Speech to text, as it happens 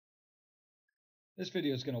This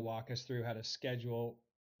video is going to walk us through how to schedule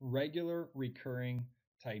regular recurring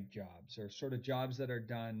type jobs, or sort of jobs that are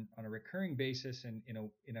done on a recurring basis and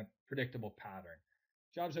in a predictable pattern.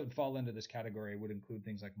 Jobs that would fall into this category would include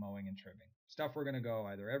things like mowing and trimming. Stuff we're going to go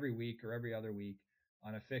either every week or every other week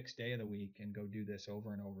on a fixed day of the week and go do this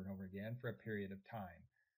over and over and over again for a period of time.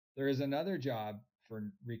 There is another job for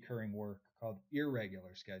recurring work called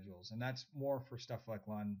irregular schedules, and that's more for stuff like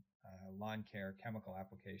lawn care, chemical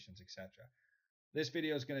applications, etc. This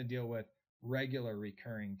video is going to deal with regular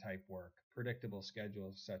recurring type work, predictable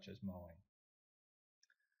schedules such as mowing.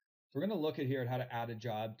 So we're going to look at here at how to add a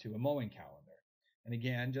job to a mowing calendar. And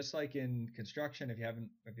again, just like in construction,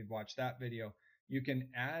 if you've watched that video, you can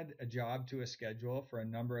add a job to a schedule for a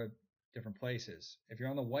number of different places. If you're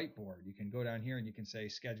on the whiteboard, you can go down here and you can say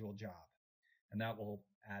schedule job, and that will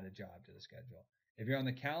add a job to the schedule. If you're on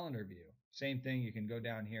the calendar view, same thing, you can go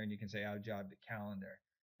down here and you can say add job to calendar,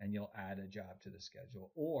 and you'll add a job to the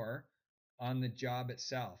schedule. Or on the job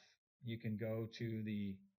itself, you can go to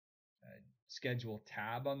the schedule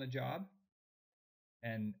tab on the job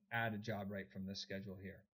and add a job right from this schedule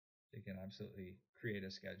here. You can absolutely create a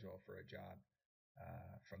schedule for a job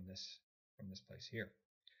from this place here.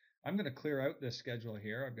 I'm going to clear out this schedule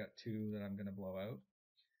here. I've got two that I'm going to blow out.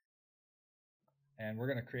 And we're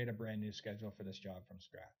going to create a brand new schedule for this job from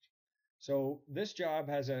scratch. So this job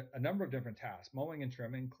has a number of different tasks: mowing and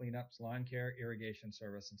trimming, cleanups, lawn care, irrigation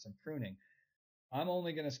service, and some pruning. I'm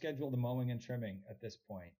only going to schedule the mowing and trimming at this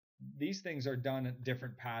point. These things are done at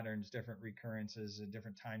different patterns, different recurrences at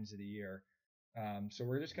different times of the year. So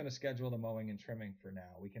we're just going to schedule the mowing and trimming for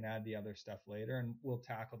now. We can add the other stuff later, and we'll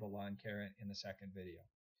tackle the lawn care in the second video.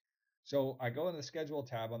 So I go in the schedule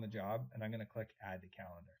tab on the job, and I'm going to click add to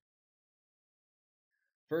calendar.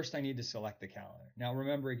 First, I need to select the calendar. Now,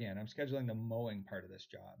 remember again, I'm scheduling the mowing part of this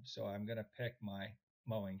job. So I'm going to pick my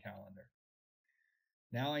mowing calendar.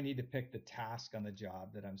 Now I need to pick the task on the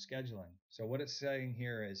job that I'm scheduling. So what it's saying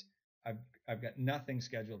here is I've got nothing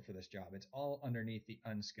scheduled for this job. It's all underneath the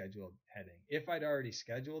unscheduled heading. If I'd already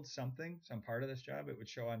scheduled something, some part of this job, it would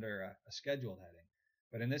show under a scheduled heading.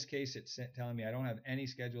 But in this case, it's telling me I don't have any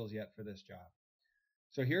schedules yet for this job.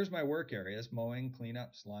 So here's my work areas: mowing,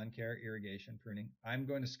 cleanups, lawn care, irrigation, pruning. I'm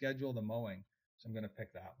going to schedule the mowing, so I'm going to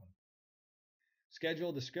pick that one.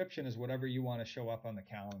 Schedule description is whatever you want to show up on the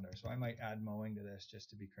calendar. So I might add mowing to this just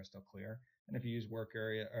to be crystal clear. And if you use work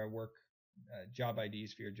area or job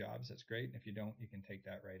IDs for your jobs, that's great. And if you don't, you can take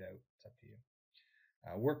that right out. It's up to you.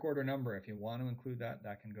 Work order number, if you want to include that,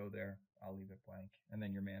 that can go there. I'll leave it blank. And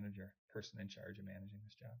then your manager, person in charge of managing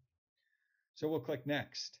this job. So we'll click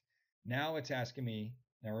next. Now it's asking me,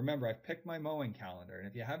 now remember, I've picked my mowing calendar. And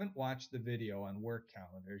if you haven't watched the video on work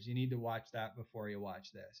calendars, you need to watch that before you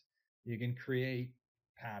watch this. You can create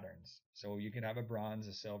patterns. So you can have a bronze,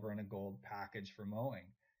 a silver, and a gold package for mowing.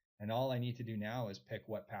 And all I need to do now is pick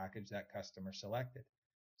what package that customer selected.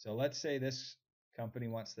 So let's say this company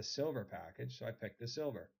wants the silver package, so I pick the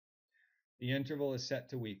silver. The interval is set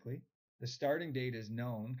to weekly. The starting date is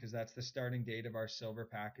known because that's the starting date of our silver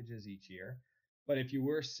packages each year. But if you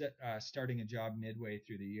were starting a job midway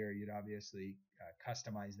through the year, you'd obviously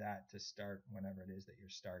customize that to start whenever it is that you're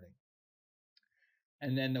starting.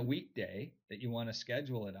 And then the weekday that you want to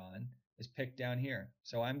schedule it on is picked down here.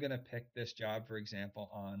 So I'm going to pick this job, for example,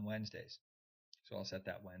 on Wednesdays. So I'll set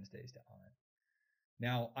that Wednesdays to on.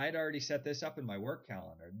 Now, I'd already set this up in my work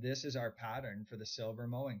calendar. This is our pattern for the silver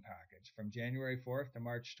mowing package. From January 4th to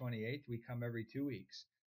March 28th, we come every 2 weeks.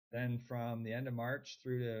 Then from the end of March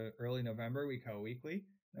through to early November, we go weekly.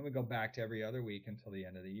 Then we go back to every other week until the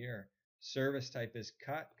end of the year. Service type is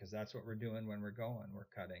cut because that's what we're doing when we're going. We're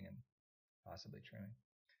cutting and possibly trimming.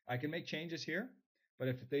 I can make changes here, but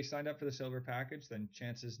if they signed up for the silver package, then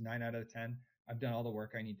chances 9 out of 10, I've done all the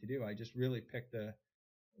work I need to do. I just really pick the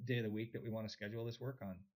day of the week that we want to schedule this work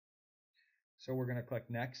on. So we're going to click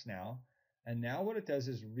next now. And now what it does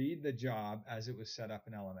is read the job as it was set up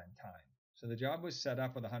in LMN time. So the job was set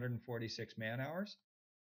up with 146 man hours.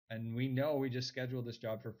 And we know we just scheduled this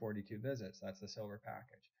job for 42 visits. That's the silver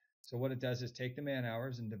package. So what it does is take the man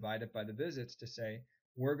hours and divide it by the visits to say,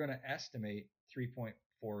 we're going to estimate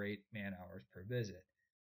 3.48 man hours per visit.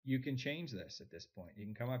 You can change this at this point. You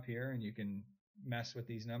can come up here and you can mess with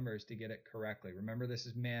these numbers to get it correctly. Remember, this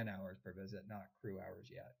is man hours per visit, not crew hours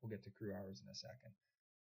yet. We'll get to crew hours in a second.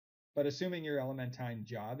 But assuming your LMN time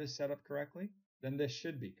job is set up correctly, then this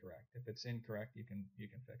should be correct. If it's incorrect, you can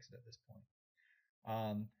fix it at this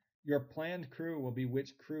point. Your planned crew will be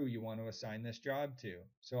which crew you want to assign this job to.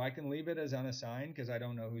 So I can leave it as unassigned because I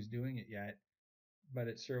don't know who's doing it yet, but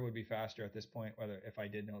it sure would be faster at this point if I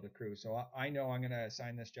did know the crew. So I know I'm going to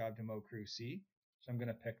assign this job to Mow Crew C, so I'm going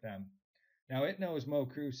to pick them. Now it knows Mow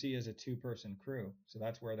Crew C is a 2-person crew, so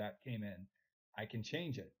that's where that came in. I can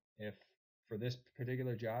change it. If for this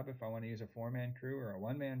particular job, if I want to use a 4-man crew or a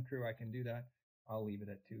 1-man crew, I can do that. I'll leave it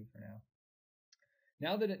at 2 for now.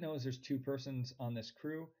 Now that it knows there's 2 persons on this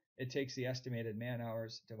crew, it takes the estimated man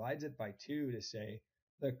hours, divides it by 2 to say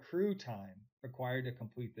the crew time required to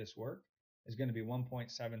complete this work is going to be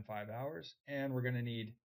 1.75 hours, and we're going to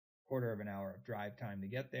need quarter of an hour of drive time to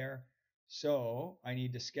get there. So I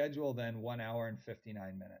need to schedule then 1 hour and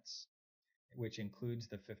 59 minutes, which includes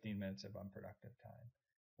the 15 minutes of unproductive time.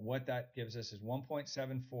 What that gives us is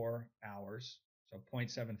 1.74 hours, so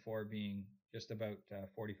 0.74 being just about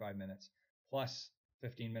 45 minutes, plus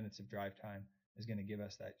 15 minutes of drive time is going to give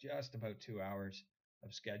us that just about 2 hours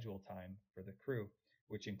of schedule time for the crew,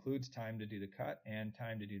 which includes time to do the cut and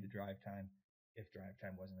time to do the drive time if drive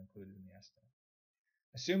time wasn't included in the estimate.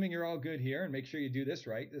 Assuming you're all good here, and make sure you do this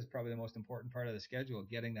right, this is probably the most important part of the schedule,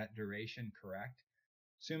 getting that duration correct.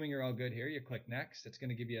 Assuming you're all good here, you click next. It's going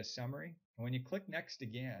to give you a summary. And when you click next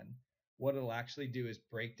again, what it'll actually do is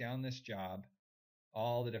break down this job,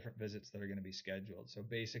 all the different visits that are going to be scheduled. So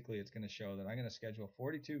basically it's going to show that I'm going to schedule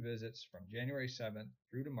 42 visits from January 7th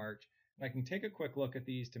through to March. And I can take a quick look at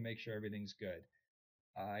these to make sure everything's good.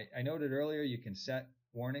 I noted earlier you can set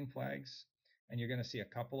warning flags, and you're going to see a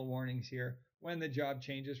couple of warnings here. When the job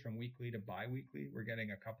changes from weekly to bi-weekly, we're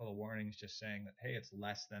getting a couple of warnings just saying that, hey, it's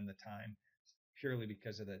less than the time, purely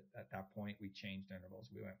because of at that point we changed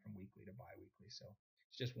intervals. We went from weekly to bi-weekly. So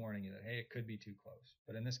it's just warning you that, hey, it could be too close.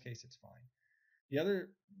 But in this case, it's fine. The other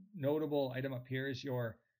notable item up here is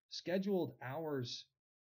your scheduled hours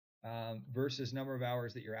versus number of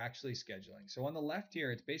hours that you're actually scheduling. So on the left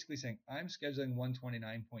here, it's basically saying I'm scheduling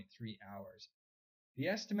 129.3 hours. The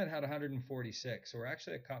estimate had 146, so we're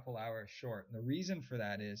actually a couple hours short. And the reason for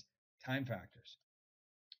that is time factors.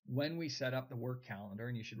 When we set up the work calendar,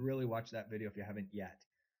 and you should really watch that video if you haven't yet,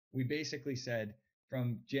 we basically said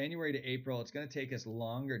from January to April, it's going to take us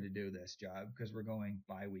longer to do this job because we're going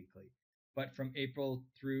bi-weekly. But from April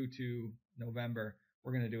through to November,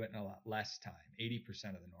 we're going to do it in a lot less time,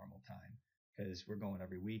 80% of the normal time, because we're going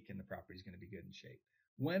every week and the property is going to be good in shape.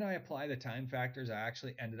 When I apply the time factors, I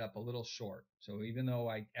actually ended up a little short. So even though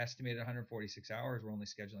I estimated 146 hours, we're only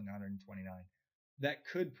scheduling 129. That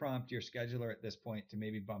could prompt your scheduler at this point to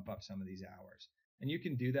maybe bump up some of these hours. And you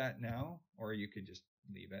can do that now, or you could just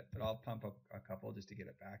leave it. But I'll pump up a couple just to get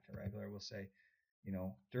it back to regular. We'll say,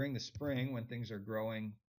 during the spring when things are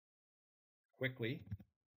growing quickly,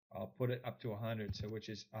 I'll put it up to 100. So which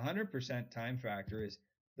is 100% time factor is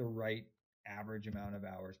the right average amount of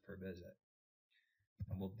hours per visit.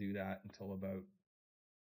 And we'll do that until about,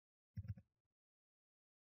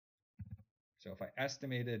 so if I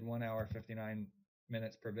estimated 1 hour, 59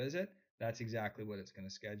 minutes per visit, that's exactly what it's going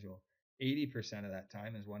to schedule. 80% of that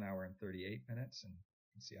time is 1 hour and 38 minutes. And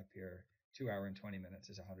you can see up here, 2 hour and 20 minutes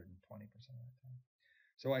is 120% of that time.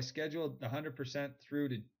 So I scheduled the 100% through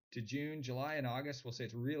to June, July, and August. We'll say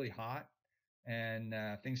it's really hot and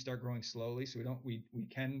things start growing slowly. So we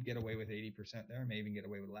can get away with 80% there, may even get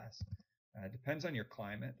away with less. Depends on your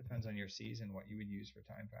climate, depends on your season, what you would use for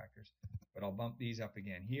time factors. But I'll bump these up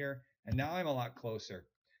again here. And now I'm a lot closer.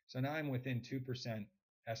 So now I'm within 2%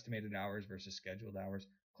 estimated hours versus scheduled hours.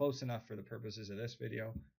 Close enough for the purposes of this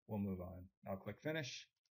video. We'll move on. I'll click finish.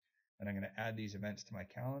 And I'm going to add these events to my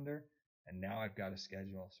calendar. And now I've got a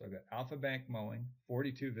schedule. So I've got Alpha Bank mowing,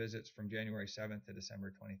 42 visits from January 7th to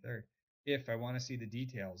December 23rd. If I want to see the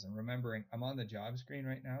details, and remembering I'm on the job screen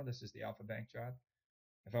right now, this is the Alpha Bank job.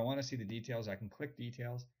 If I want to see the details, I can click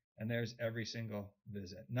details, and there's every single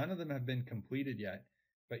visit. None of them have been completed yet,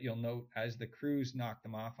 but you'll note as the crews knock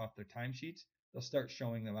them off their timesheets, they'll start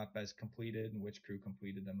showing them up as completed and which crew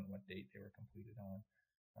completed them and what date they were completed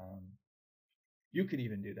on. You can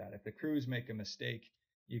even do that. If the crews make a mistake,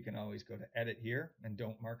 you can always go to edit here and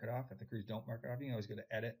don't mark it off. If the crews don't mark it off, you can always go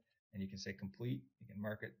to edit and you can say complete. You can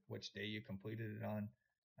mark it which day you completed it on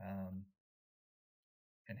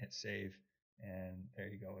and hit save. And there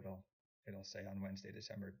you go. It'll say on Wednesday,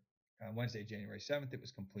 January 7th, it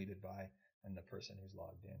was completed by, and the person who's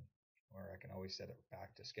logged in. Or I can always set it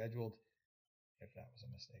back to scheduled if that was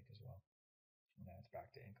a mistake as well. And now it's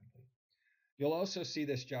back to incomplete. You'll also see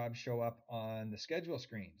this job show up on the schedule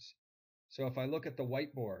screens. So if I look at the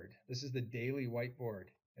whiteboard, this is the daily whiteboard.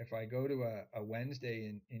 If I go to a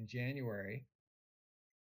Wednesday in January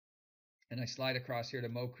and I slide across here to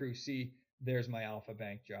Mow Crew C, there's my Alpha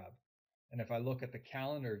Bank job. And if I look at the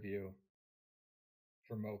calendar view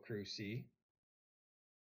for Mow Crew C,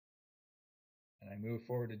 and I move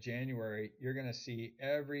forward to January, you're going to see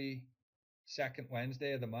every second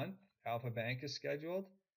Wednesday of the month, Alpha Bank is scheduled,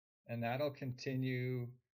 and that'll continue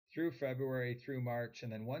through February, through March,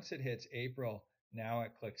 and then once it hits April, now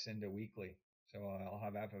it clicks into weekly. So I'll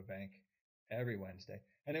have AvaBank every Wednesday.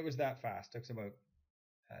 And it was that fast. It took about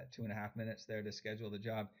 2.5 minutes there to schedule the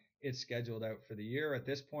job. It's scheduled out for the year. At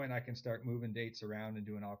this point, I can start moving dates around and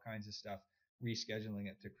doing all kinds of stuff, rescheduling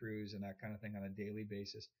it to crews and that kind of thing on a daily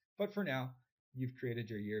basis. But for now, you've created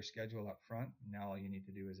your year schedule up front. Now all you need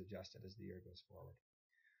to do is adjust it as the year goes forward.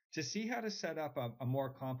 To see how to set up a more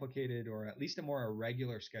complicated or at least a more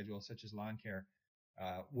irregular schedule, such as lawn care,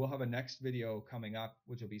 we'll have a next video coming up,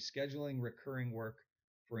 which will be scheduling recurring work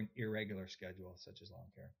for an irregular schedule, such as lawn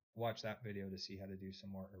care. Watch that video to see how to do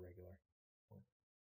some more irregular.